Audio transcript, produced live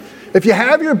If you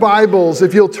have your Bibles,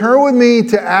 if you'll turn with me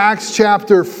to Acts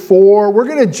chapter 4, we're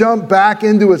going to jump back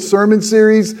into a sermon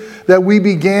series that we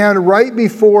began right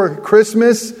before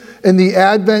Christmas in the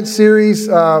Advent series.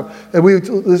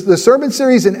 The sermon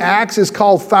series in Acts is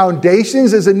called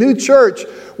Foundations. As a new church,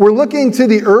 we're looking to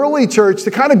the early church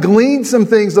to kind of glean some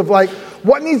things of like,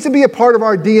 what needs to be a part of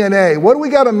our DNA? What do we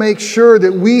got to make sure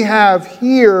that we have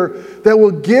here that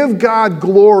will give God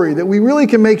glory, that we really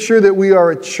can make sure that we are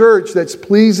a church that's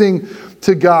pleasing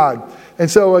to God?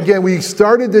 And so again, we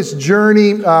started this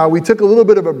journey. We took a little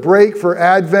bit of a break for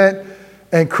Advent,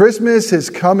 and Christmas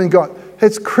has come and gone.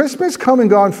 Has Christmas come and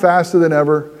gone faster than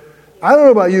ever? I don't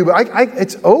know about you, but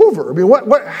it's over. I mean,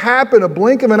 what happened? A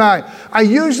blink of an eye. I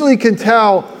usually can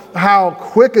tell how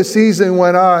quick a season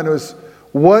went on. It was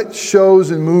what shows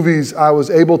and movies I was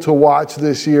able to watch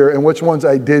this year and which ones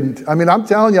I didn't. I mean, I'm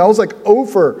telling you, I was like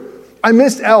over. I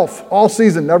missed Elf all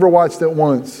season, never watched it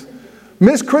once.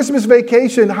 Missed Christmas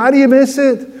Vacation, how do you miss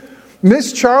it?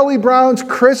 Missed Charlie Brown's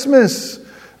Christmas.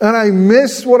 And I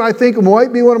missed what I think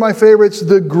might be one of my favorites,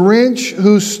 The Grinch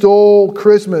Who Stole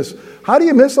Christmas. How do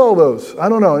you miss all those? I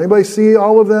don't know. Anybody see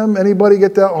all of them? Anybody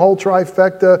get that whole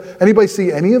trifecta? Anybody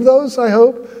see any of those, I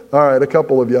hope? All right, a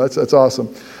couple of you. That's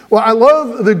awesome. Well, I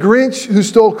love The Grinch Who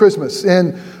Stole Christmas.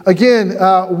 And again,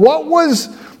 what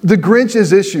was the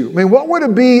Grinch's issue? I mean, what would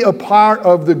it be a part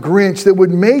of the Grinch that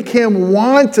would make him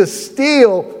want to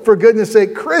steal, for goodness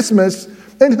sake, Christmas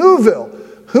in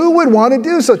Whoville? Who would want to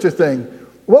do such a thing?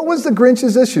 What was the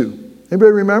Grinch's issue?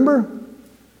 Anybody remember?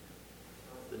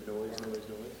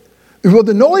 Well,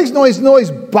 the noise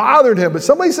bothered him. But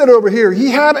somebody said over here, he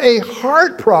had a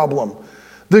heart problem.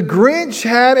 The Grinch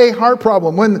had a heart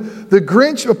problem. When the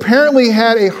Grinch apparently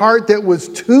had a heart that was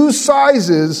 2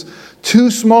 sizes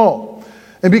too small.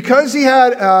 And because he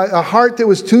had a heart that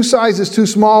was 2 sizes too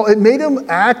small, it made him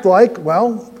act like a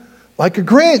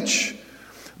Grinch.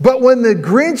 But when the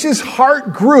Grinch's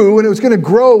heart grew, and it was going to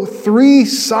grow 3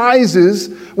 sizes,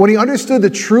 when he understood the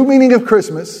true meaning of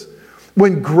Christmas,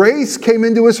 when grace came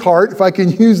into his heart, if I can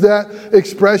use that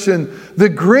expression, the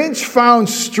Grinch found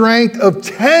strength of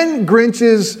 10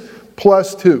 Grinches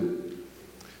plus 2.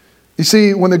 You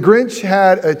see, when the Grinch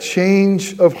had a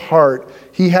change of heart,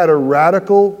 he had a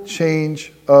radical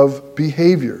change of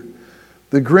behavior.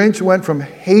 The Grinch went from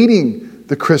hating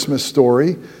the Christmas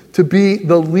story to be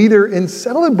the leader in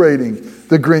celebrating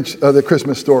the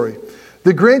Christmas story.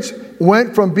 The Grinch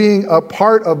went from being a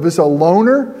part of a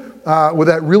loner with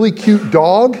that really cute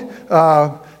dog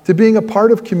to being a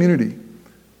part of community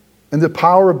and the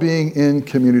power of being in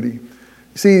community.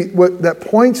 See, what that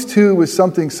points to is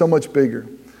something so much bigger.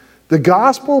 The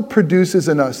gospel produces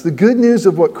in us the good news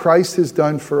of what Christ has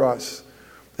done for us.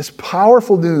 This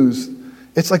powerful news.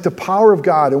 It's like the power of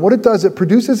God. And what it does, it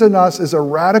produces in us is a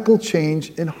radical change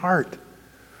in heart.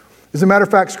 As a matter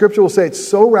of fact, Scripture will say it's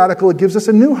so radical, it gives us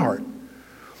a new heart.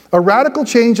 A radical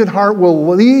change in heart will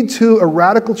lead to a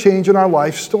radical change in our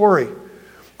life story.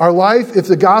 Our life, if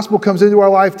the gospel comes into our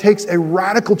life, takes a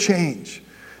radical change.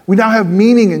 We now have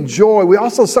meaning and joy. We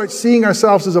also start seeing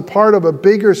ourselves as a part of a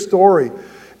bigger story.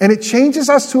 And it changes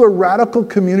us to a radical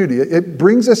community. It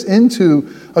brings us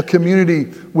into a community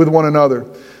with one another.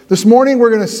 This morning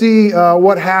we're going to see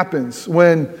what happens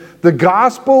when the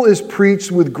gospel is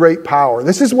preached with great power.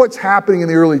 This is what's happening in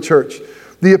the early church.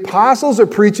 The apostles are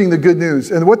preaching the good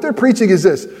news. And what they're preaching is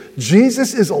this: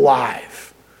 Jesus is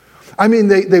alive. I mean,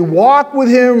 they walked with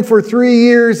him for 3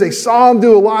 years. They saw him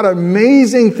do a lot of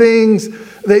amazing things.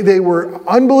 They were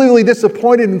unbelievably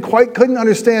disappointed and quite couldn't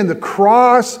understand the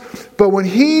cross. But when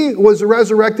he was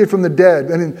resurrected from the dead,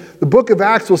 and in the book of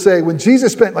Acts will say, when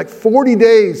Jesus spent like 40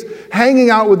 days hanging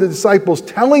out with the disciples,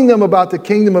 telling them about the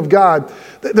kingdom of God,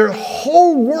 their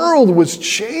whole world was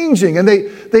changing. And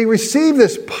they received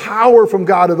this power from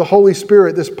God of the Holy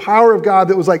Spirit, this power of God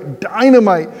that was like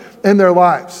dynamite in their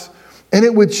lives. And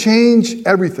it would change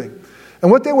everything. And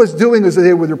what they was doing is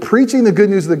they were preaching the good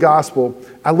news of the gospel.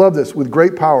 I love this, with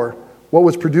great power. What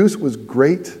was produced was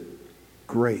great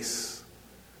grace.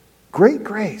 Great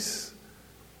grace.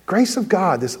 Grace of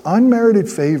God, this unmerited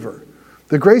favor.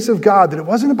 The grace of God, that it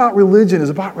wasn't about religion, it was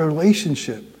about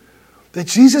relationship. That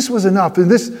Jesus was enough. And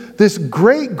this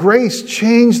great grace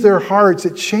changed their hearts.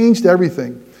 It changed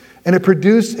everything. And it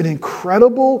produced an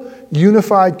incredible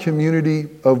unified community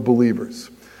of believers.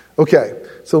 Okay,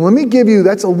 so let me give you,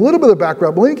 that's a little bit of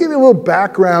background, but let me give you a little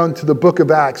background to the book of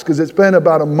Acts, because it's been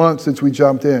about a month since we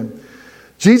jumped in.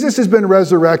 Jesus has been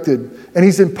resurrected, and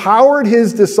he's empowered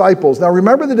his disciples. Now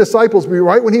remember, the disciples,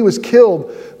 right when he was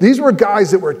killed, these were guys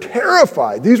that were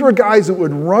terrified. These were guys that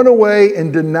would run away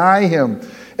and deny him.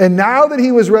 And now that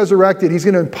he was resurrected, he's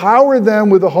going to empower them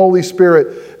with the Holy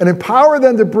Spirit and empower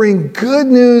them to bring good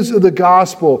news of the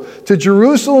gospel to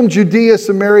Jerusalem, Judea,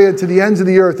 Samaria, to the ends of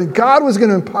the earth. And God was going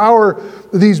to empower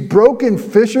these broken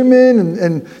fishermen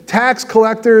and tax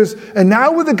collectors. And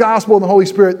now with the gospel and the Holy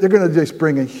Spirit, they're going to just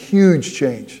bring a huge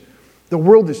change. The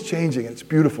world is changing. It's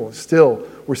beautiful. And still,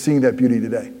 we're seeing that beauty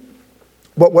today.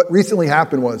 But what recently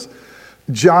happened was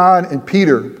John and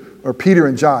Peter, or Peter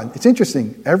and John. It's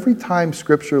interesting. Every time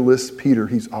Scripture lists Peter,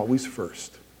 he's always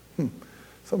first.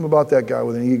 Something about that guy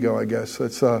with an ego, I guess.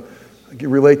 I can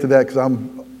relate to that because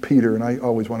I'm Peter and I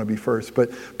always want to be first.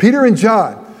 But Peter and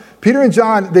John,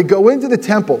 they go into the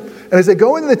temple. And as they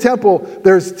go into the temple,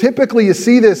 there's typically, you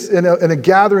see this in a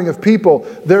gathering of people,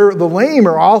 the lame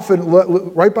are often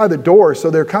right by the door,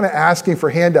 so they're kind of asking for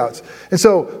handouts. And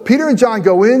so Peter and John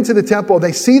go into the temple,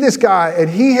 they see this guy, and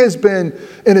he has been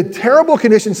in a terrible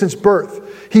condition since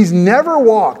birth. He's never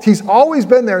walked. He's always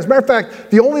been there. As a matter of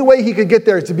fact, the only way he could get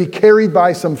there is to be carried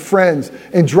by some friends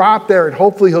and drop there, and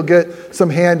hopefully he'll get some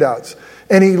handouts.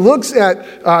 And he looks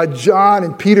at John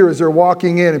and Peter as they're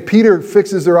walking in, and Peter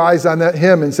fixes their eyes on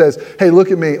him and says, hey,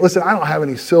 look at me. Listen, I don't have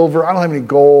any silver. I don't have any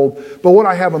gold. But what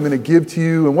I have, I'm going to give to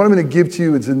you. And what I'm going to give to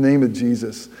you is in the name of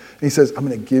Jesus. And he says, I'm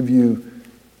going to give you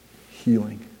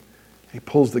healing. And he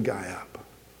pulls the guy up.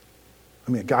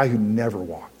 A guy who never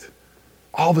walked.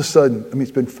 All of a sudden, it's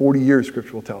been 40 years,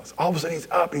 Scripture will tell us. All of a sudden, he's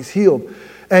up, he's healed.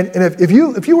 And if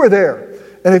you were there,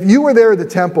 and if you were there at the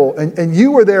temple, and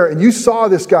you were there, and you saw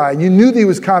this guy, and you knew that he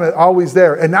was kind of always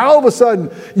there, and now all of a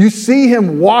sudden, you see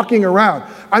him walking around.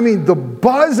 The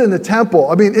buzz in the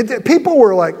temple, people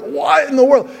were like, what in the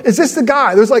world? Is this the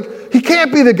guy? There's he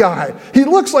can't be the guy. He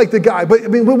looks like the guy, but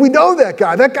we know that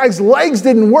guy. That guy's legs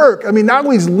didn't work. Now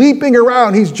he's leaping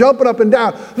around. He's jumping up and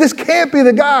down. This can't be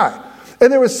the guy.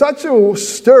 And there was such a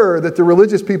stir that the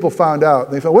religious people found out.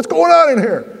 And they thought, what's going on in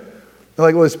here? They're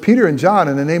like, well, it's Peter and John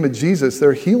in the name of Jesus.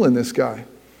 They're healing this guy.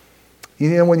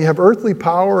 When you have earthly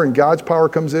power and God's power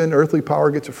comes in, earthly power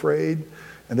gets afraid.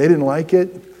 And they didn't like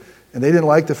it. And they didn't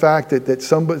like the fact that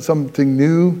something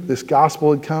new, this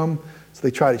gospel had come. So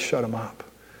they tried to shut him up.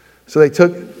 So they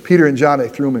took Peter and John, they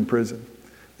threw them in prison.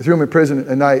 They threw them in prison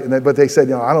at night. But they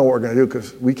said, I don't know what we're going to do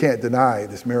because we can't deny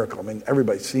this miracle.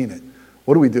 Everybody's seen it.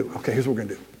 What do we do? Okay, here's what we're going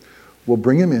to do. We'll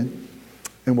bring him in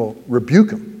and we'll rebuke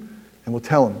him. And we'll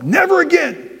tell him, never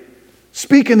again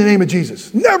speak in the name of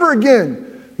Jesus. Never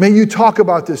again may you talk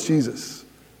about this Jesus.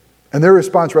 And their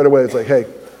response right away is like, hey,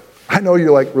 I know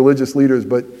you're like religious leaders,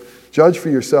 but judge for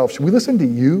yourself. Should we listen to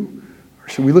you or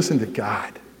should we listen to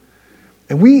God?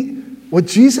 And what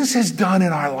Jesus has done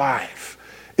in our life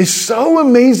is so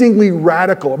amazingly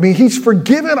radical. He's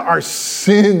forgiven our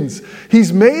sins.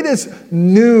 He's made us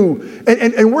new.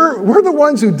 And we're the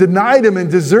ones who denied him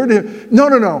and deserted him.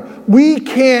 No. We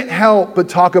can't help but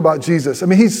talk about Jesus.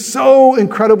 He's so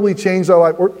incredibly changed our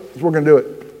life. We're going to do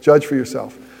it. Judge for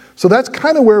yourself. So that's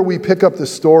kind of where we pick up the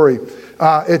story.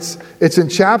 It's in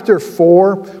chapter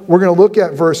 4. We're going to look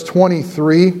at verse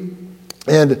 23.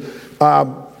 And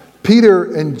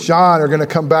Peter and John are going to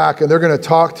come back and they're going to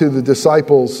talk to the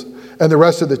disciples and the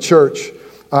rest of the church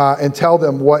and tell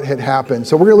them what had happened.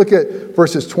 So we're going to look at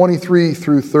verses 23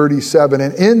 through 37.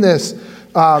 And in this,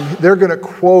 they're going to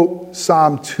quote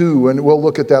Psalm 2, and we'll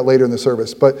look at that later in the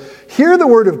service. But hear the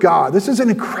word of God. This is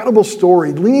an incredible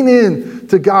story. Lean in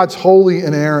to God's holy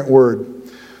and inerrant word.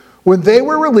 When they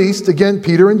were released, again,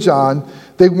 Peter and John,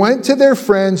 they went to their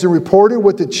friends and reported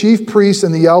what the chief priests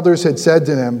and the elders had said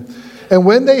to them. And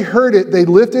when they heard it, they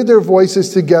lifted their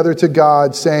voices together to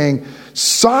God, saying,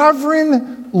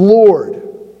 Sovereign Lord,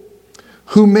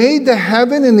 who made the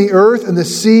heaven and the earth and the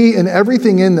sea and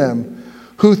everything in them,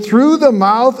 who through the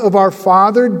mouth of our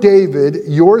father David,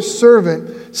 your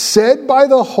servant, said by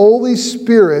the Holy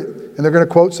Spirit, and they're going to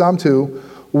quote Psalm 2,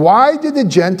 why did the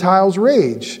Gentiles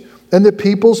rage and the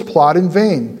peoples plot in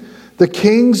vain? The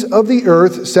kings of the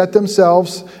earth set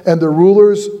themselves, and the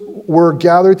rulers were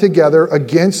gathered together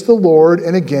against the Lord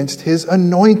and against his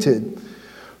anointed.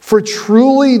 For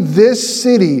truly this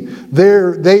city,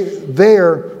 there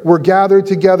were gathered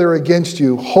together against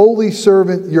you,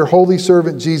 your holy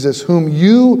servant Jesus, whom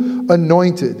you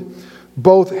anointed,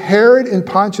 both Herod and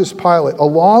Pontius Pilate,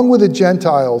 along with the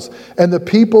Gentiles and the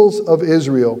peoples of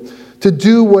Israel, to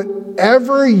do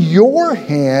whatever your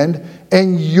hand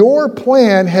and your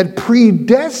plan had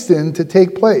predestined to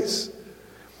take place.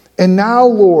 And now,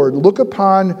 Lord, look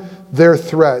upon their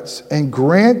threats and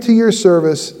grant to your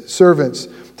servants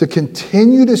to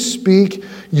continue to speak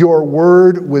your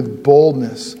word with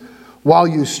boldness, while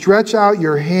you stretch out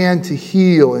your hand to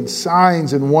heal, and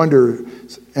signs and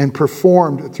wonders and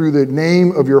performed through the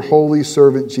name of your holy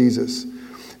servant Jesus.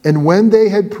 And when they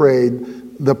had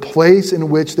prayed, the place in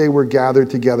which they were gathered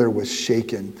together was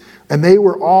shaken. And they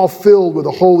were all filled with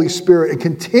the Holy Spirit and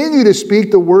continued to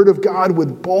speak the word of God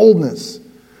with boldness.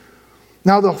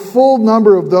 Now the full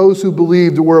number of those who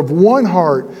believed were of one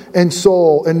heart and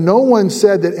soul, and no one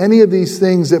said that any of these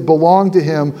things that belonged to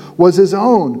him was his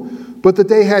own, but that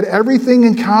they had everything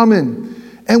in common.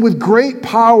 And with great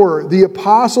power, the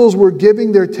apostles were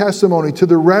giving their testimony to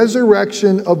the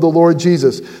resurrection of the Lord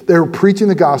Jesus. They were preaching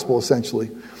the gospel,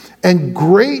 essentially. And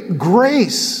great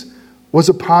grace was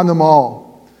upon them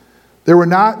all. There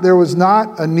was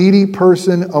not a needy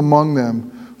person among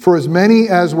them. For as many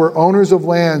as were owners of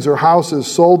lands or houses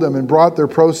sold them and brought their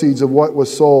proceeds of what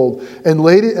was sold and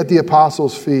laid it at the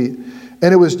apostles' feet.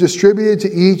 And it was distributed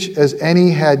to each as any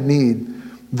had need.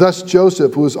 Thus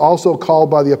Joseph, who was also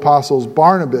called by the apostles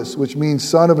Barnabas, which means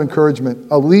son of encouragement,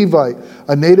 a Levite,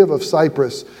 a native of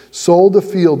Cyprus, sold the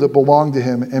field that belonged to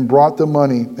him and brought the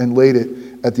money and laid it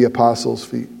at the apostles'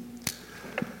 feet.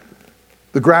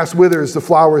 The grass withers, the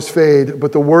flowers fade,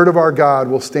 but the word of our God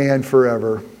will stand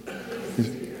forever.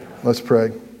 Let's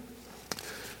pray.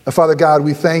 Father God,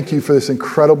 we thank you for this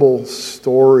incredible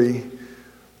story.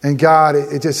 And God,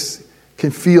 it just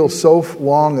can feel so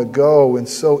long ago and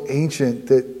so ancient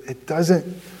that it doesn't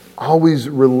always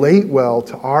relate well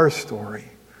to our story.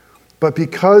 But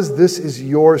because this is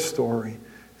your story,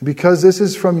 and because this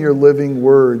is from your living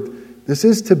word, this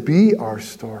is to be our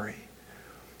story.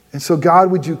 And so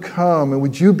God, would you come and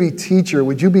would you be teacher?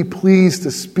 Would you be pleased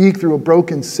to speak through a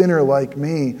broken sinner like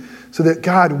me so that,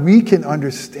 God, we can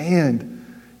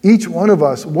understand, each one of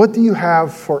us, what do you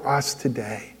have for us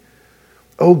today?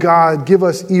 Oh God, give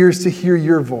us ears to hear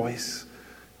your voice.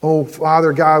 Oh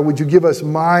Father God, would you give us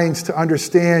minds to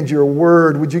understand your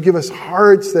word? Would you give us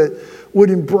hearts that would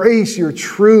embrace your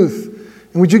truth?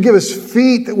 And would you give us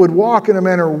feet that would walk in a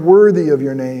manner worthy of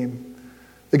your name?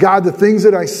 God, the things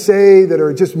that I say that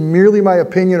are just merely my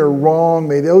opinion or wrong,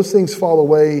 may those things fall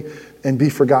away and be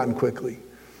forgotten quickly.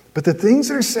 But the things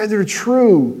that are said that are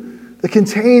true, that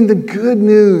contain the good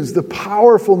news, the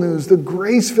powerful news, the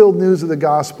grace-filled news of the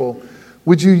gospel,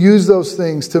 would you use those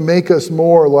things to make us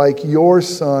more like your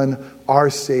Son, our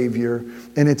Savior?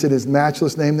 And it's in his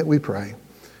matchless name that we pray.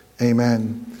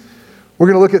 Amen. We're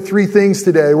going to look at three things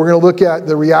today. We're going to look at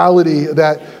the reality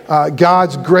that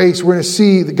God's grace, we're going to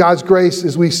see that God's grace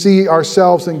as we see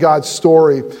ourselves in God's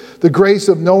story. The grace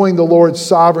of knowing the Lord's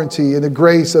sovereignty and the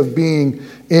grace of being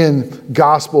in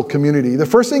gospel community. The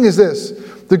first thing is this: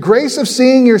 the grace of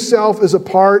seeing yourself as a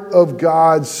part of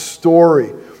God's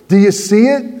story. Do you see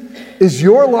it? Is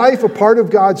your life a part of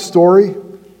God's story?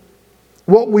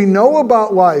 What we know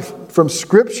about life from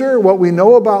Scripture, what we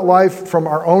know about life from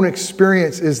our own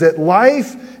experience is that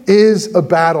life is a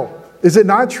battle. Is it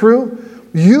not true?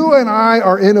 You and I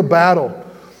are in a battle.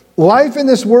 Life in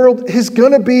this world is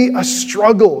going to be a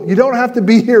struggle. You don't have to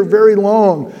be here very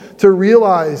long to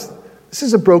realize this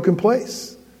is a broken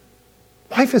place.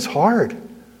 Life is hard.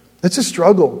 It's a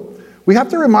struggle. We have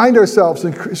to remind ourselves,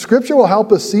 and Scripture will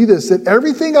help us see this, that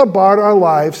everything about our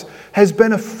lives has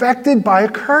been affected by a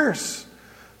curse.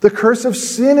 The curse of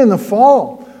sin and the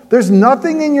fall. There's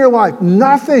nothing in your life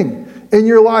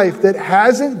that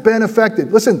hasn't been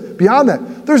affected. Listen, beyond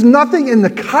that, there's nothing in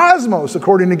the cosmos,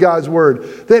 according to God's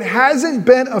word, that hasn't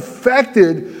been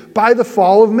affected by the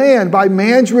fall of man, by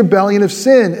man's rebellion of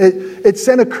sin. It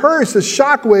sent a curse, as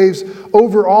shockwaves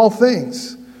over all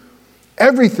things.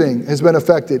 Everything has been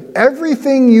affected.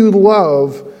 Everything you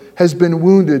love has been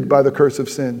wounded by the curse of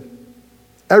sin.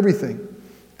 Everything.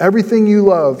 Everything you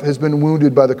love has been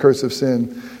wounded by the curse of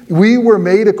sin. We were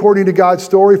made, according to God's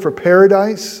story, for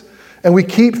paradise. And we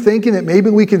keep thinking that maybe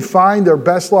we can find our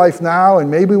best life now and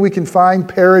maybe we can find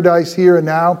paradise here and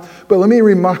now. But let me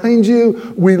remind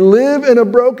you, we live in a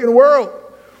broken world.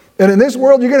 And in this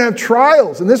world, you're going to have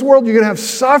trials. In this world, you're going to have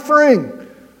suffering.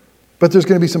 But there's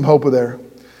going to be some hope there.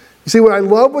 You see, what I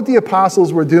love what the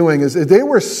apostles were doing is they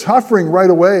were suffering right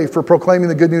away for proclaiming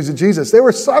the good news of Jesus. They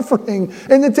were suffering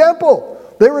in the temple.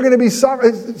 They were going to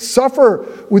suffer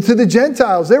to the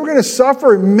Gentiles. They were going to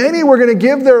suffer. Many were going to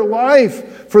give their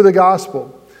life for the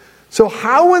gospel. So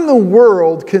how in the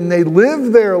world can they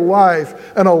live their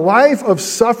life and a life of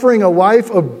suffering, a life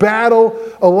of battle,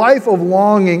 a life of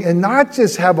longing, and not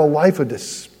just have a life of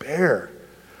despair?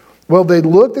 Well, they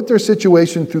looked at their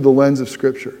situation through the lens of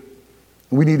Scripture.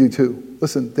 We need to too.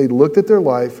 Listen, they looked at their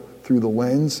life through the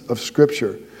lens of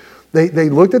Scripture. They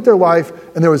looked at their life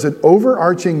and there was an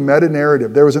overarching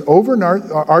meta-narrative. There was an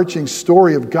overarching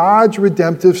story of God's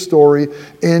redemptive story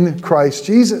in Christ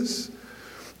Jesus.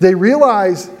 They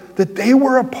realized that they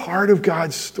were a part of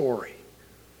God's story.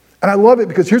 And I love it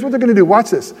because here's what they're going to do.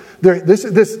 Watch this.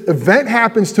 This event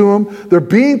happens to them. They're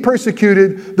being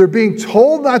persecuted. They're being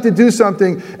told not to do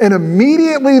something. And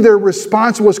immediately their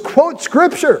response was quote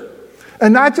Scripture.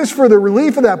 And not just for the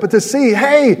relief of that, but to see,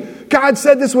 hey, God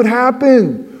said this would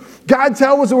happen. God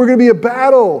tells us that we're going to be a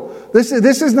battle. This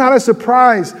is not a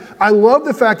surprise. I love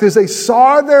the fact is they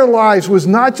saw their lives was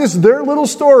not just their little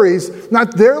stories,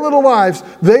 not their little lives.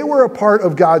 They were a part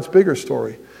of God's bigger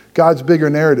story. God's bigger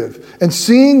narrative. And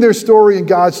seeing their story and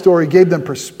God's story gave them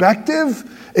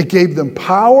perspective, it gave them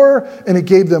power, and it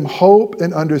gave them hope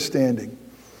and understanding.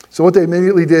 So what they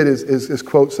immediately did is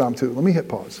quote Psalm 2. Let me hit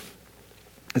pause.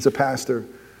 As a pastor,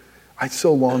 I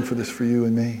so long for this for you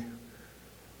and me.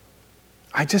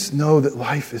 I just know that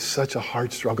life is such a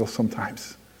hard struggle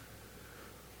sometimes.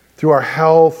 Through our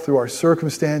health, through our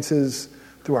circumstances,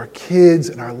 through our kids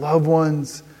and our loved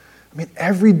ones. I mean,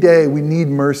 every day we need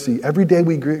mercy. Every day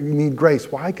we need grace.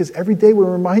 Why? Because every day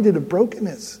we're reminded of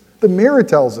brokenness. The mirror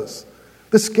tells us.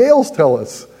 The scales tell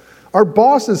us. Our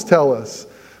bosses tell us.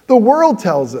 The world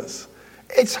tells us.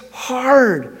 It's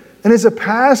hard. And as a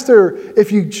pastor,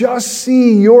 if you just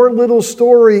see your little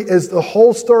story as the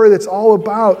whole story that's all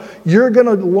about, you're going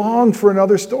to long for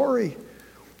another story.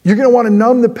 You're going to want to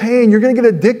numb the pain. You're going to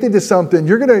get addicted to something.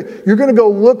 You're going to go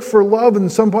look for love in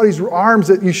somebody's arms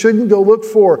that you shouldn't go look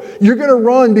for. You're going to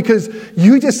run because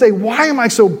you just say, why am I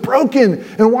so broken?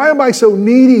 And why am I so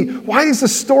needy? Why is the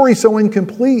story so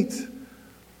incomplete?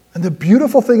 And the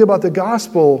beautiful thing about the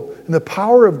gospel and the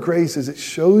power of grace is it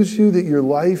shows you that your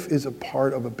life is a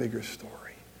part of a bigger story.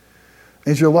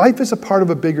 As your life is a part of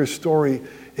a bigger story,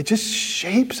 it just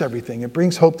shapes everything. It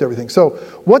brings hope to everything. So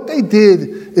what they did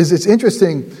is, it's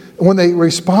interesting, when they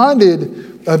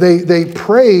responded, they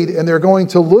prayed, and they're going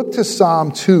to look to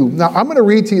Psalm 2. Now, I'm going to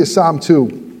read to you Psalm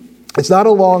 2. It's not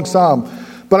a long psalm,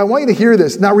 but I want you to hear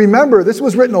this. Now, remember, this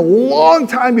was written a long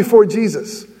time before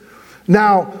Jesus.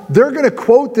 Now, they're going to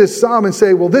quote this psalm and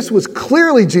say, well, this was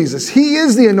clearly Jesus. He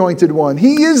is the anointed one.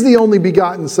 He is the only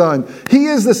begotten Son. He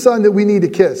is the Son that we need to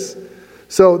kiss.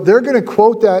 So they're going to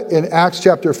quote that in Acts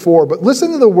chapter 4. But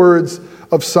listen to the words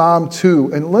of Psalm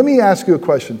 2. And let me ask you a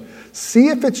question. See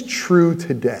if it's true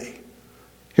today.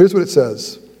 Here's what it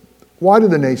says. Why do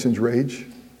the nations rage?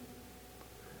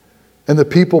 And the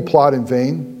people plot in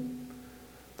vain?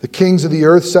 The kings of the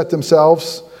earth set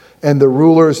themselves, and the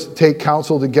rulers take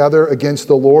counsel together against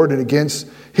the Lord and against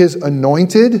his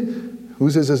anointed.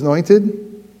 Who's his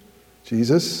anointed?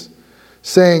 Jesus.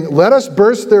 Saying, let us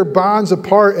burst their bonds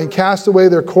apart and cast away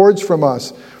their cords from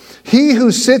us. He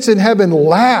who sits in heaven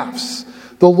laughs.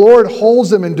 The Lord holds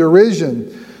them in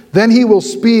derision. Then he will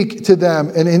speak to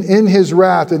them and in his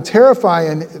wrath and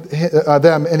terrify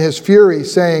them in his fury,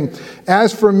 saying,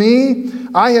 as for me,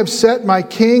 I have set my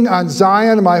king on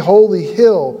Zion, my holy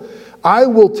hill. I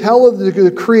will tell of the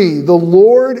decree. The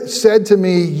Lord said to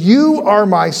me, you are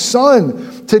my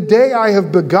son. Today I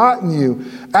have begotten you.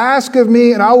 Ask of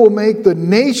me, and I will make the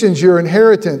nations your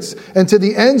inheritance, and to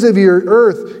the ends of your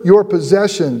earth your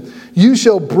possession. You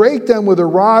shall break them with a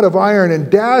rod of iron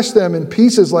and dash them in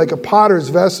pieces like a potter's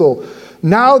vessel.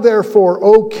 Now therefore,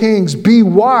 O kings, be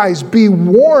wise, be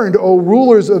warned, O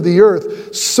rulers of the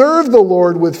earth. Serve the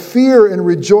Lord with fear and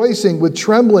rejoicing, with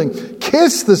trembling.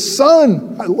 Kiss the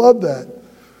Son. I love that.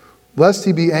 Lest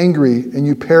he be angry and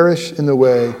you perish in the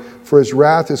way, for his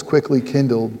wrath is quickly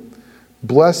kindled.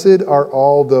 Blessed are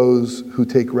all those who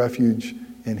take refuge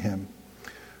in him.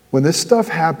 When this stuff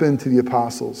happened to the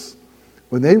apostles,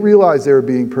 when they realized they were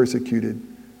being persecuted,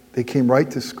 they came right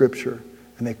to Scripture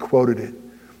and they quoted it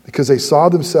because they saw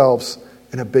themselves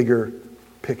in a bigger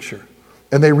picture.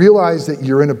 And they realized that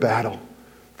you're in a battle.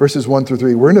 Verses 1 through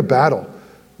 3, we're in a battle.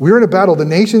 We're in a battle. The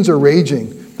nations are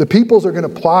raging. The peoples are going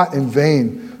to plot in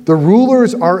vain. The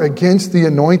rulers are against the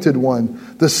anointed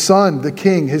one, the Son, the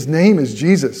King. His name is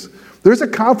Jesus. There's a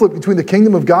conflict between the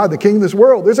kingdom of God and the kingdom of this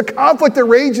world. There's a conflict that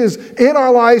rages in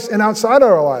our lives and outside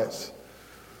our lives.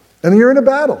 And you're in a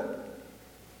battle.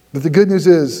 But the good news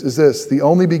is this: the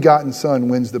only begotten Son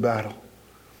wins the battle.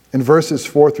 In verses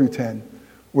 4 through 10,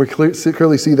 we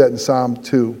clearly see that in Psalm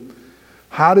 2.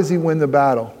 How does he win the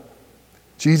battle?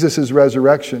 Jesus'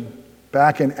 resurrection.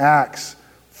 Back in Acts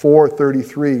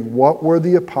 4:33, what were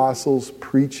the apostles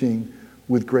preaching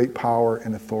with great power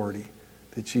and authority?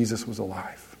 That Jesus was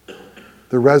alive.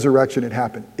 The resurrection had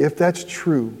happened. If that's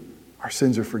true, our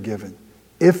sins are forgiven.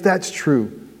 If that's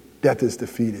true, death is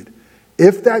defeated.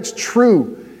 If that's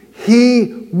true,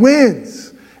 he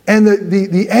wins. And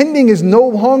the ending is no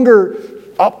longer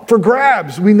up for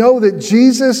grabs. We know that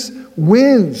Jesus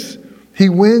wins. He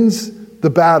wins the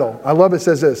battle. I love it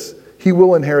says this: he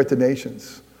will inherit the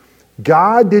nations.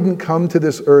 God didn't come to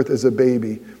this earth as a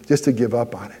baby just to give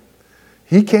up on it.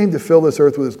 He came to fill this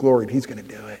earth with his glory, and he's going to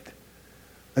do it.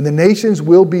 And the nations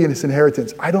will be in his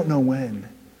inheritance. I don't know when,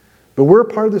 but we're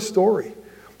a part of the story.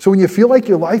 So when you feel like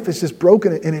your life is just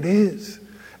broken, and it is,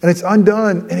 and it's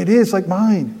undone, and it is like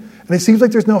mine, and it seems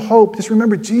like there's no hope, just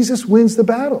remember, Jesus wins the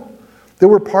battle. That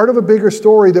we're part of a bigger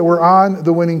story, that we're on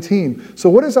the winning team. So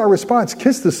what is our response?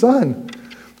 Kiss the Son.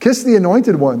 Kiss the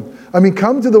Anointed One. I mean,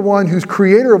 come to the one who's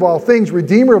creator of all things,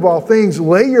 redeemer of all things.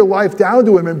 Lay your life down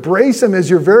to him. Embrace him as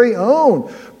your very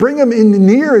own. Bring him in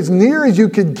near as you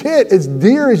can get, as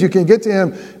near as you can get to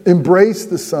him. Embrace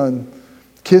the Son.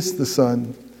 Kiss the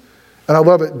Son. And I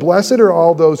love it. Blessed are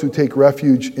all those who take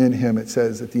refuge in him, it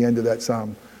says at the end of that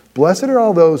psalm. Blessed are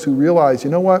all those who realize, you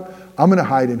know what? I'm going to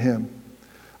hide in him.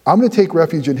 I'm going to take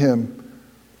refuge in him.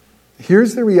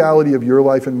 Here's the reality of your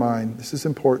life and mine. This is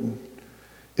important.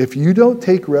 If you don't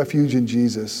take refuge in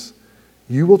Jesus,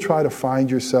 you will try to find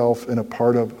yourself in a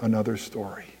part of another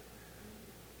story.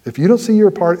 If you don't see you're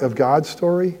a part of God's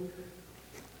story,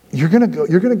 you're going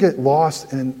to get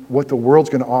lost in what the world's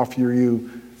going to offer you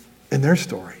in their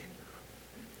story.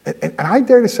 And I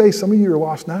dare to say some of you are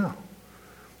lost now.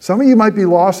 Some of you might be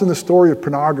lost in the story of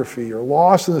pornography, or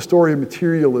lost in the story of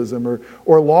materialism,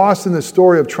 or lost in the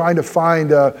story of trying to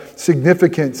find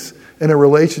significance in a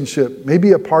relationship,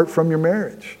 maybe apart from your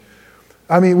marriage.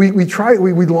 I mean, we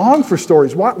long for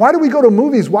stories. Why do we go to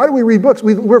movies? Why do we read books?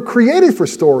 We're created for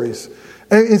stories.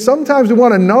 And sometimes we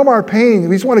want to numb our pain.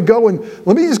 We just want to go and,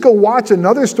 let me just go watch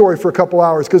another story for a couple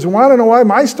hours, because we want to know why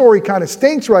my story kind of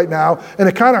stinks right now, and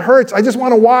it kind of hurts. I just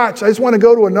want to watch. I just want to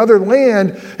go to another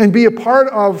land and be a part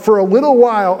of, for a little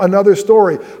while, another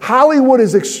story. Hollywood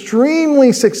is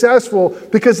extremely successful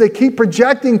because they keep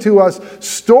projecting to us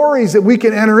stories that we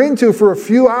can enter into for a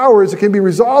few hours. It can be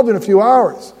resolved in a few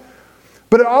hours.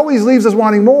 But it always leaves us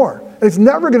wanting more. And it's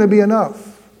never going to be enough.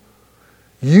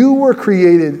 You were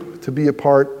created to be a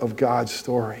part of God's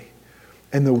story.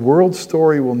 And the world's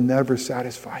story will never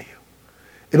satisfy you.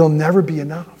 It'll never be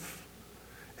enough.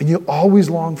 And you'll always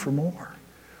long for more.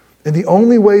 And the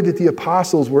only way that the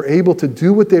apostles were able to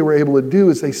do what they were able to do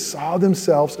is they saw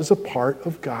themselves as a part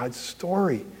of God's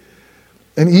story.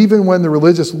 And even when the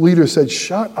religious leaders said,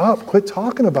 shut up, quit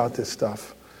talking about this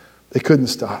stuff, they couldn't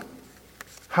stop.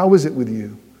 How is it with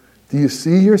you? Do you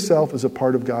see yourself as a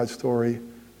part of God's story?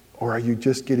 Or are you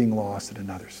just getting lost in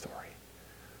another story?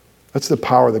 That's the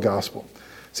power of the gospel.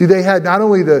 See, they had not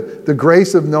only the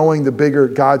grace of knowing the bigger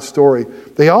God story,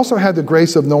 they also had the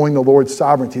grace of knowing the Lord's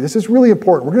sovereignty. This is really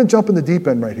important. We're going to jump in the deep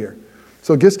end right here.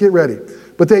 So just get ready.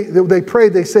 But they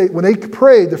prayed, when they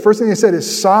prayed, the first thing they said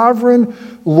is,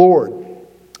 Sovereign Lord.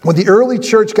 When the early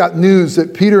church got news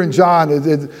that Peter and John,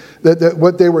 that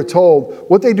what they were told,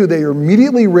 what they do, they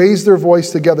immediately raised their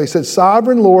voice together. They said,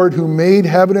 Sovereign Lord, who made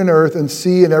heaven and earth and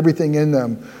sea and everything in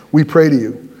them, we pray to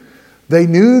you. They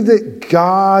knew that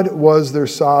God was their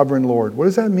sovereign Lord. What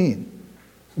does that mean?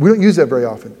 We don't use that very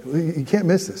often. You can't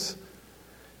miss this.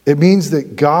 It means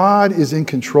that God is in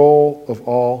control of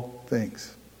all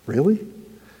things. Really?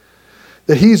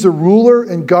 That he's the ruler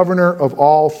and governor of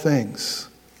all things.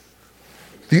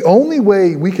 The only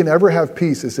way we can ever have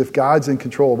peace is if God's in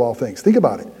control of all things. Think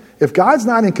about it. If God's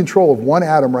not in control of one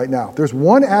atom right now, there's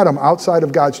one atom outside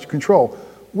of God's control,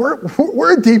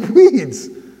 we're in deep weeds,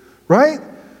 right?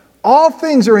 All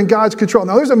things are in God's control.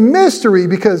 Now, there's a mystery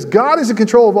because God is in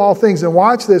control of all things. And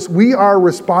watch this, we are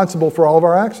responsible for all of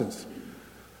our actions.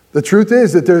 The truth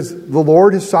is that the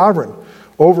Lord is sovereign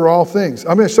over all things.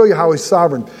 I'm going to show you how he's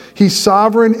sovereign. He's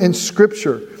sovereign in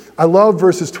Scripture. I love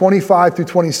verses 25 through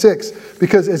 26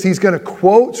 because as he's going to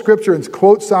quote Scripture and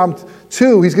quote Psalm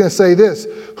 2, he's going to say this,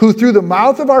 who through the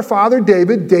mouth of our father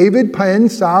David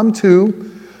penned Psalm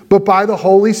 2, but by the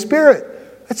Holy Spirit.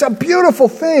 It's a beautiful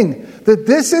thing that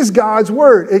this is God's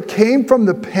word. It came from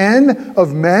the pen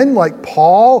of men like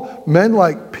Paul, men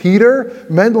like Peter,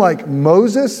 men like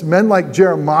Moses, men like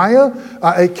Jeremiah.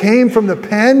 It came from the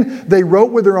pen. They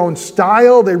wrote with their own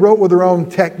style. They wrote with their own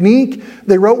technique.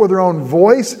 They wrote with their own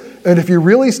voice. And if you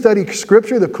really study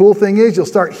Scripture, the cool thing is you'll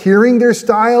start hearing their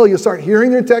style. You'll start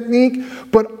hearing their technique.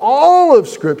 But all of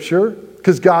Scripture,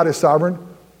 because God is sovereign,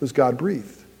 was God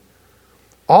breathed.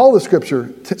 All the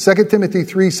Scripture, 2 Timothy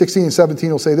 3, 16 and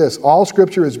 17 will say this, all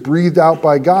Scripture is breathed out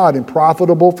by God and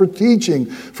profitable for teaching,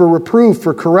 for reproof,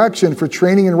 for correction, for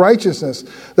training in righteousness,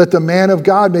 that the man of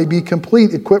God may be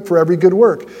complete, equipped for every good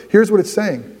work. Here's what it's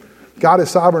saying. God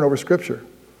is sovereign over Scripture.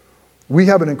 We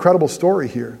have an incredible story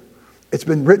here. It's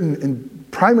been written in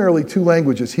primarily two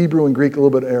languages, Hebrew and Greek, a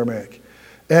little bit of Aramaic.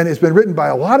 And it's been written by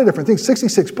a lot of different things,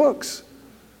 66 books.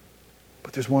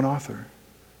 But there's one author.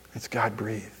 It's God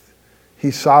breathed.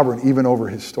 He's sovereign even over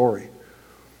his story.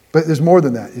 But there's more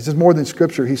than that. It's just more than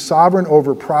Scripture. He's sovereign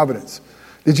over providence.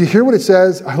 Did you hear what it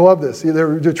says? I love this.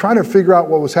 They're trying to figure out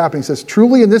what was happening. It says,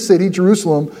 truly in this city,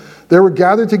 Jerusalem, there were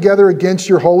gathered together against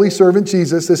your holy servant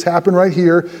Jesus. This happened right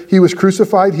here. He was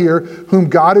crucified here, whom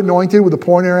God anointed with the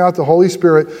pouring out the Holy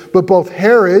Spirit. But both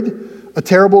Herod, a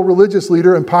terrible religious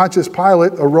leader, and Pontius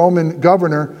Pilate, a Roman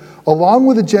governor, along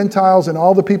with the Gentiles and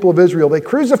all the people of Israel, they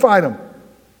crucified him.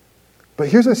 But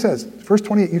here's what it says, verse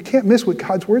 28, you can't miss what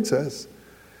God's word says.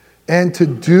 And to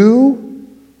do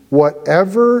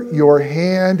whatever your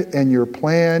hand and your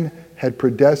plan had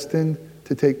predestined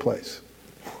to take place.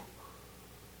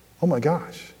 Oh my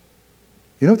gosh.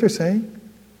 You know what they're saying?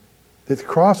 That the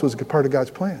cross was a part of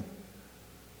God's plan.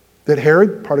 That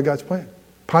Herod, part of God's plan.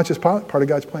 Pontius Pilate, part of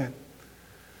God's plan.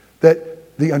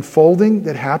 That the unfolding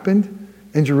that happened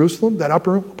in Jerusalem, that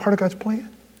upper room, part of God's plan.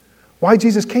 Why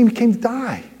Jesus came? He came to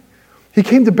die. He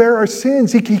came to bear our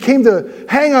sins. He came to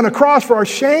hang on a cross for our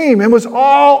shame, and was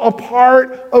all a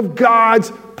part of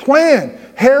God's plan.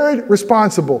 Herod,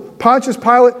 responsible. Pontius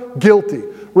Pilate, guilty.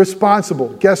 Responsible.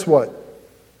 Guess what?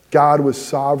 God was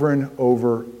sovereign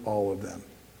over all of them.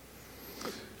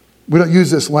 We don't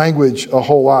use this language a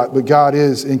whole lot, but God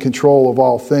is in control of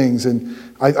all things. And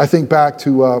I think back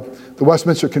to the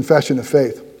Westminster Confession of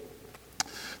Faith.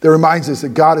 That reminds us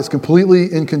that God is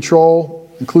completely in control,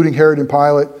 including Herod and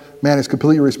Pilate. Man is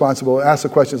completely responsible. Ask the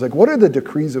questions like, what are the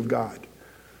decrees of God?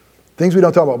 Things we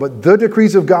don't talk about. But the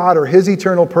decrees of God are his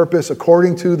eternal purpose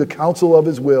according to the counsel of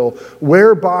his will,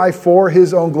 whereby for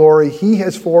his own glory he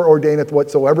has foreordained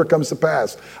whatsoever comes to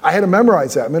pass. I had to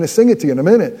memorize that. I'm going to sing it to you in a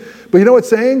minute. But you know what it's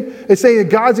saying? It's saying that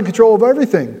God's in control of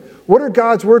everything. What are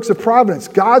God's works of providence?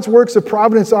 God's works of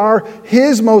providence are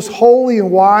his most holy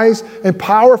and wise and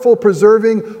powerful,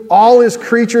 preserving all his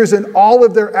creatures and all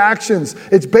of their actions.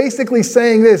 It's basically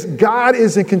saying this: God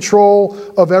is in control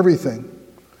of everything.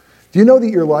 Do you know that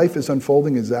your life is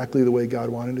unfolding exactly the way God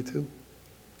wanted it to?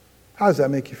 How does that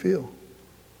make you feel?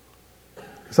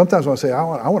 Sometimes when I say, I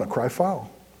want to cry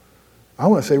foul. I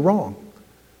want to say wrong.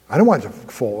 I don't want it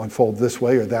to unfold this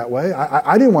way or that way.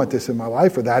 I didn't want this in my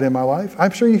life or that in my life.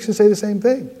 I'm sure you should say the same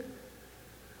thing.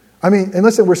 I mean, and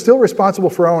listen, we're still responsible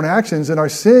for our own actions, and our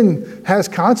sin has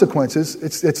consequences.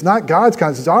 It's not God's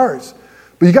consequences, it's ours.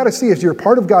 But you got to see, if you're a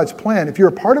part of God's plan, if you're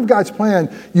a part of God's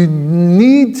plan, you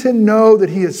need to know that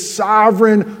he is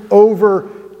sovereign over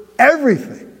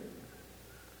everything.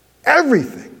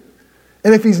 Everything.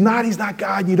 And if he's not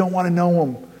God. You don't want to know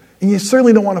him. And you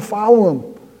certainly don't want to follow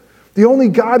him. The only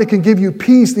God that can give you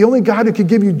peace, the only God that can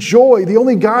give you joy, the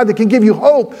only God that can give you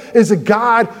hope is a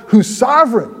God who's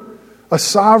sovereign, a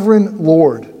sovereign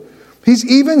Lord. He's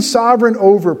even sovereign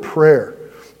over prayer.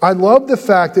 I love the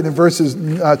fact that in verses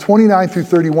 29 through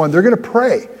 31, they're going to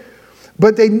pray.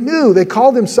 But they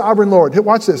called him sovereign Lord.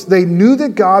 Watch this. They knew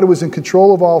that God was in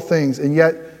control of all things, and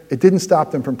yet it didn't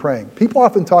stop them from praying. People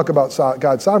often talk about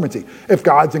God's sovereignty. If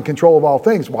God's in control of all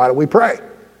things, why do we pray?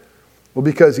 Well,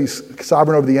 because he's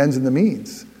sovereign over the ends and the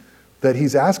means that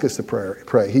he's asked us to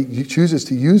pray. He chooses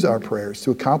to use our prayers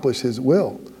to accomplish his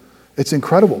will. It's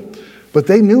incredible. But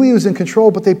they knew he was in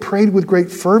control, but they prayed with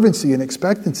great fervency and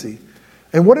expectancy.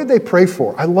 And what did they pray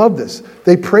for? I love this.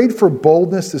 They prayed for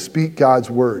boldness to speak God's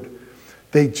word.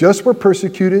 They just were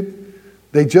persecuted.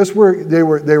 They're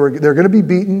going to be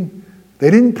beaten.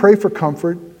 They didn't pray for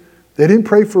comfort. They didn't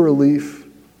pray for relief.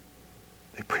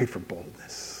 They prayed for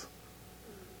boldness.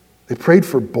 They prayed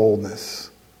for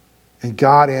boldness, and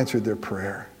God answered their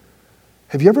prayer.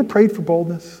 Have you ever prayed for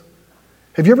boldness?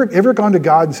 Have you ever gone to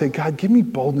God and said, God, give me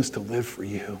boldness to live for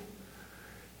you?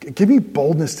 Give me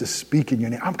boldness to speak in your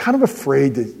name. I'm kind of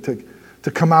afraid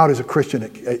to come out as a Christian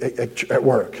at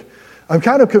work. I'm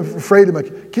kind of afraid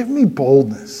of give me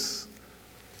boldness.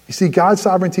 You see, God's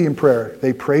sovereignty in prayer.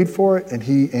 They prayed for it, and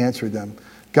he answered them.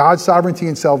 God's sovereignty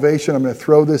in salvation, I'm going to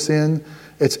throw this in.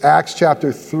 It's Acts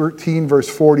chapter 13, verse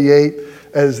 48.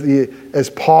 As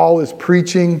Paul is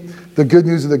preaching the good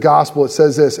news of the gospel, it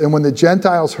says this: and when the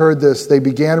Gentiles heard this, they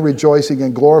began rejoicing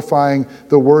and glorifying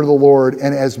the word of the Lord,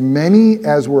 and as many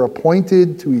as were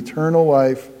appointed to eternal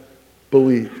life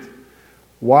believed.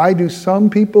 Why do some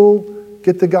people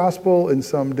get the gospel and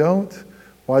some don't?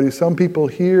 Why do some people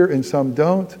hear and some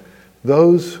don't?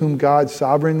 Those whom God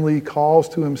sovereignly calls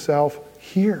to himself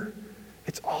hear.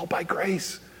 It's all by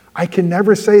grace. I can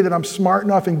never say that I'm smart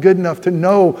enough and good enough to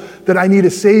know that I need a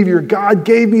Savior. God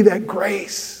gave me that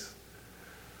grace.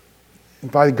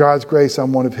 And by God's grace,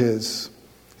 I'm one of his.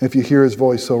 And if you hear his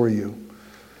voice, so are you.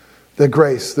 The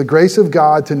grace of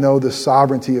God to know the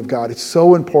sovereignty of God. It's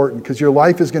so important because your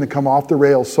life is going to come off the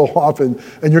rails so often,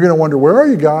 and you're going to wonder, where are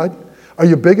you, God? Are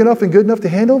you big enough and good enough to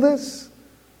handle this?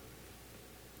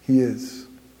 He is.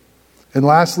 And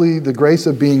lastly, the grace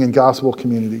of being in gospel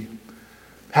community.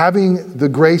 Having the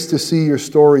grace to see your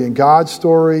story in God's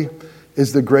story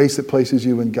is the grace that places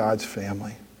you in God's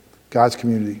family, God's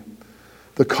community.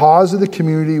 The cause of the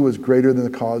community was greater than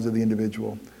the cause of the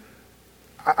individual.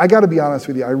 I got to be honest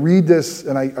with you. I read this,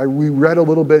 and we read a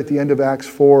little bit at the end of Acts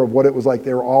 4 of what it was like.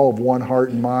 They were all of one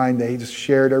heart and mind. They just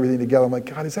shared everything together. I'm like,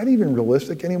 God, is that even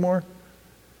realistic anymore?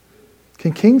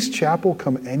 Can King's Chapel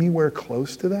come anywhere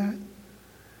close to that?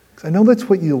 Because I know that's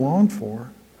what you long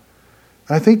for.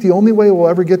 And I think the only way we'll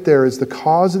ever get there is the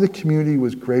cause of the community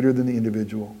was greater than the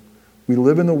individual. We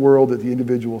live in the world that the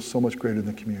individual is so much greater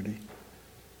than the community.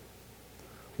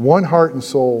 One heart and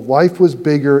soul. Life was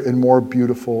bigger and more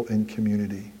beautiful in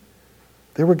community.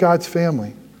 They were God's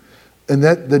family. And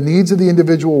that the needs of the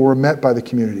individual were met by the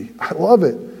community. I love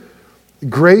it.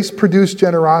 Grace produced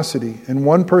generosity. And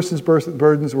one person's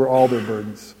burdens were all their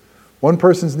burdens. One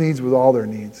person's needs were all their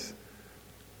needs.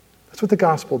 That's what the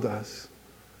gospel does.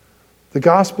 The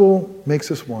gospel makes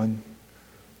us one.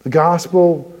 The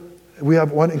gospel, we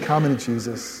have one in common in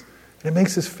Jesus. And it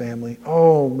makes us family.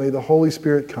 Oh, may the Holy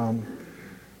Spirit come.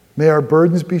 May our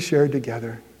burdens be shared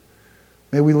together.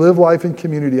 May we live life in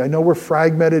community. I know we're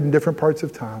fragmented in different parts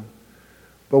of town,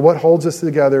 but what holds us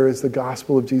together is the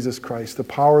gospel of Jesus Christ, the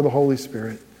power of the Holy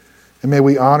Spirit. And may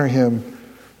we honor him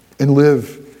and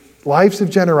live lives of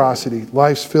generosity,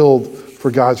 lives filled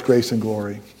for God's grace and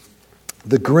glory.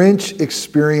 The Grinch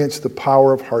experienced the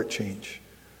power of heart change.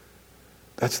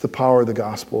 That's the power of the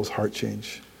gospel, is heart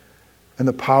change. And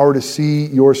the power to see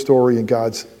your story in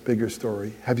God's bigger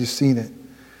story. Have you seen it?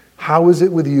 How is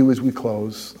it with you as we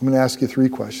close? I'm going to ask you 3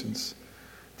 questions.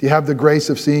 Do you have the grace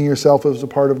of seeing yourself as a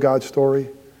part of God's story?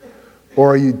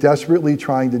 Or are you desperately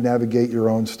trying to navigate your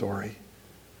own story?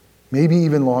 Maybe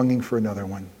even longing for another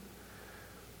one.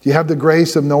 Do you have the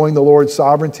grace of knowing the Lord's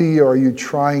sovereignty, or are you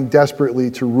trying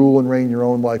desperately to rule and reign your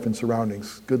own life and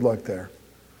surroundings? Good luck there.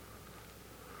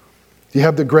 Do you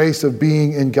have the grace of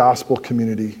being in gospel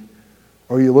community?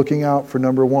 Or are you looking out for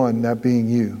number 1, that being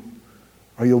you?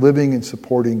 Are you living and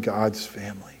supporting God's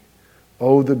family?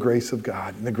 Oh, the grace of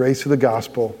God and the grace of the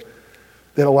gospel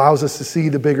that allows us to see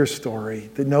the bigger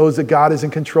story, that knows that God is in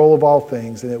control of all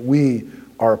things and that we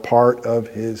are a part of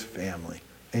his family.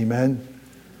 Amen?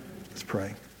 Let's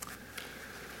pray.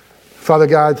 Father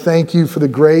God, thank you for the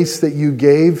grace that you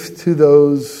gave to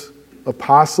those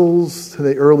apostles, to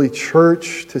the early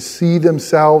church, to see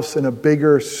themselves in a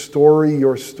bigger story,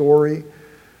 your story.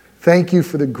 Thank you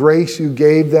for the grace you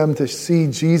gave them to see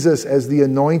Jesus as the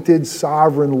anointed,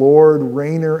 sovereign Lord,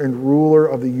 reigner and ruler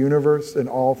of the universe and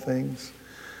all things.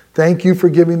 Thank you for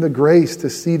giving the grace to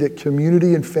see that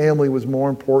community and family was more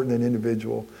important than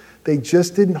individual. They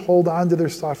just didn't hold on to their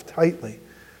stuff tightly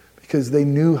because they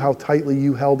knew how tightly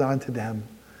you held on to them.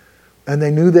 And they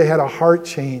knew they had a heart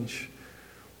change,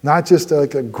 not just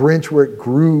like a Grinch where it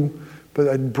grew, but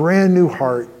a brand new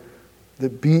heart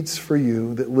that beats for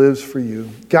you, that lives for you.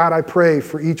 God, I pray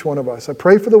for each one of us. I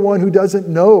pray for the one who doesn't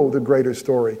know the greater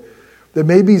story, that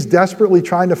maybe is desperately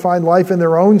trying to find life in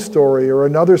their own story or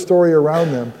another story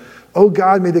around them. Oh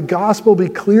God, may the gospel be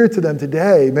clear to them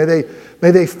today.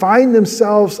 May they find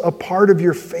themselves a part of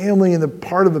your family and a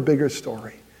part of a bigger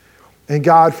story. And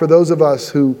God, for those of us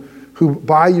who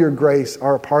by your grace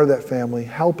are a part of that family,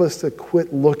 help us to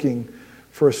quit looking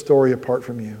for a story apart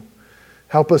from you.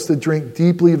 Help us to drink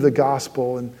deeply of the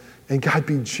gospel and God,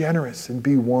 be generous and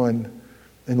be one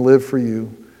and live for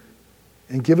you.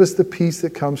 And give us the peace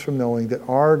that comes from knowing that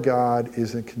our God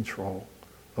is in control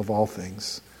of all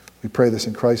things. We pray this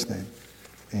in Christ's name.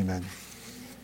 Amen.